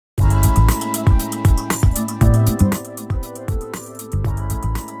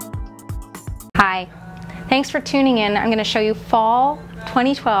Thanks for tuning in. I'm going to show you Fall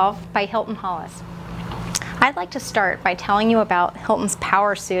 2012 by Hilton Hollis. I'd like to start by telling you about Hilton's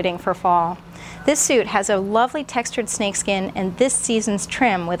power suiting for fall. This suit has a lovely textured snakeskin and this season's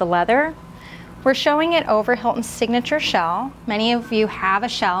trim with a leather. We're showing it over Hilton's signature shell. Many of you have a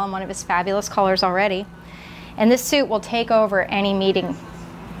shell in one of his fabulous colors already. And this suit will take over any meeting.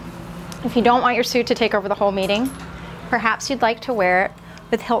 If you don't want your suit to take over the whole meeting, perhaps you'd like to wear it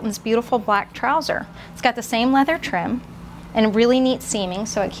with Hilton's beautiful black trouser. It's got the same leather trim and really neat seaming,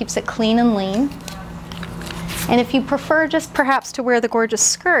 so it keeps it clean and lean. And if you prefer just perhaps to wear the gorgeous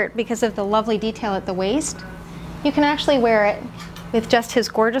skirt because of the lovely detail at the waist, you can actually wear it with just his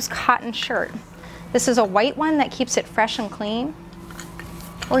gorgeous cotton shirt. This is a white one that keeps it fresh and clean.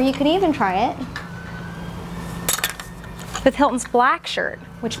 Or you could even try it with Hilton's black shirt,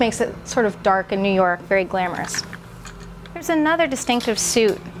 which makes it sort of dark in New York, very glamorous. There's another distinctive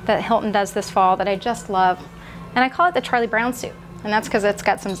suit that Hilton does this fall that I just love, and I call it the Charlie Brown suit, and that's because it's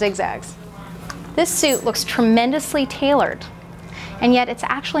got some zigzags. This suit looks tremendously tailored, and yet it's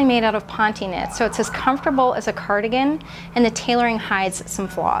actually made out of ponte knit, so it's as comfortable as a cardigan, and the tailoring hides some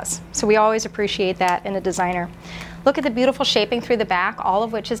flaws. So we always appreciate that in a designer. Look at the beautiful shaping through the back, all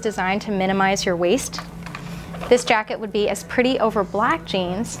of which is designed to minimize your waist. This jacket would be as pretty over black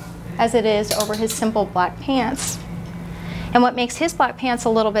jeans as it is over his simple black pants. And what makes his black pants a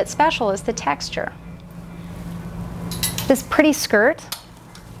little bit special is the texture. This pretty skirt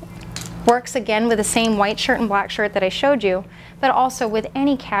works again with the same white shirt and black shirt that I showed you, but also with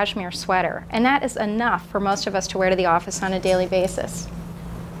any cashmere sweater. And that is enough for most of us to wear to the office on a daily basis.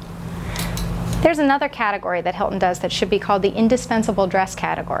 There's another category that Hilton does that should be called the indispensable dress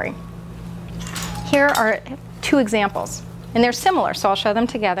category. Here are two examples, and they're similar, so I'll show them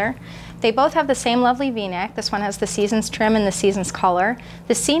together. They both have the same lovely V-neck. This one has the season's trim and the season's color.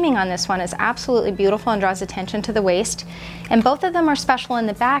 The seaming on this one is absolutely beautiful and draws attention to the waist. And both of them are special in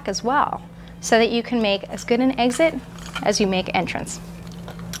the back as well, so that you can make as good an exit as you make entrance.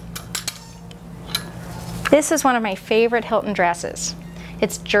 This is one of my favorite Hilton dresses.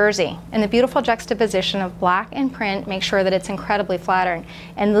 It's jersey, and the beautiful juxtaposition of black and print makes sure that it's incredibly flattering.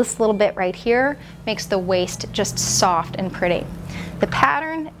 And this little bit right here makes the waist just soft and pretty. The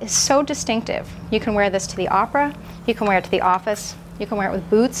pattern is so distinctive. You can wear this to the opera, you can wear it to the office, you can wear it with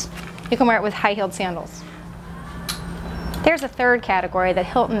boots, you can wear it with high-heeled sandals. There's a third category that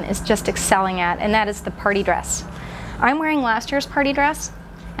Hilton is just excelling at, and that is the party dress. I'm wearing last year's party dress,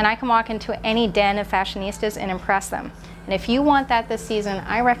 and I can walk into any den of fashionistas and impress them. And if you want that this season,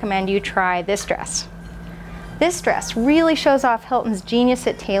 I recommend you try this dress. This dress really shows off Hilton's genius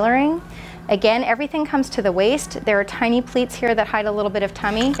at tailoring. Again, everything comes to the waist. There are tiny pleats here that hide a little bit of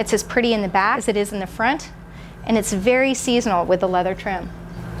tummy. It's as pretty in the back as it is in the front, and it's very seasonal with the leather trim.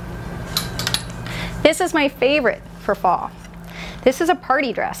 This is my favorite for fall. This is a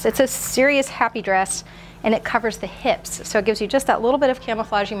party dress. It's a serious happy dress, and it covers the hips, so it gives you just that little bit of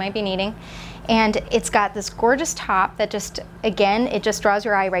camouflage you might be needing. And it's got this gorgeous top that just, again, it just draws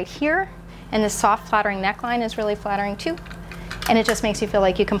your eye right here, and this soft flattering neckline is really flattering too, and it just makes you feel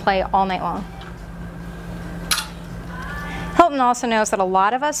like you can play all night long. Hilton also knows that a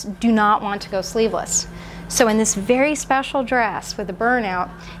lot of us do not want to go sleeveless. So in this very special dress with a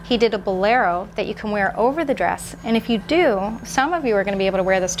burnout, he did a bolero that you can wear over the dress, and if you do, some of you are going to be able to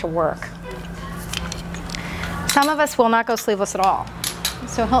wear this to work. Some of us will not go sleeveless at all.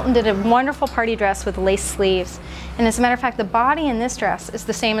 So Hilton did a wonderful party dress with lace sleeves. And as a matter of fact, the body in this dress is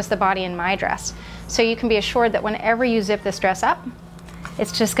the same as the body in my dress. So you can be assured that whenever you zip this dress up,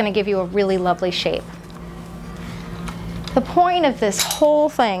 it's just going to give you a really lovely shape. The point of this whole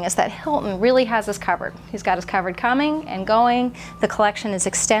thing is that Hilton really has us covered. He's got us covered coming and going. The collection is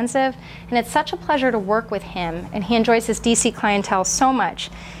extensive, and it's such a pleasure to work with him, and he enjoys his DC clientele so much.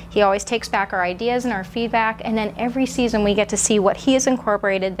 He always takes back our ideas and our feedback, and then every season we get to see what he has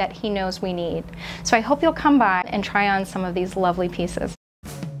incorporated that he knows we need. So I hope you'll come by and try on some of these lovely pieces.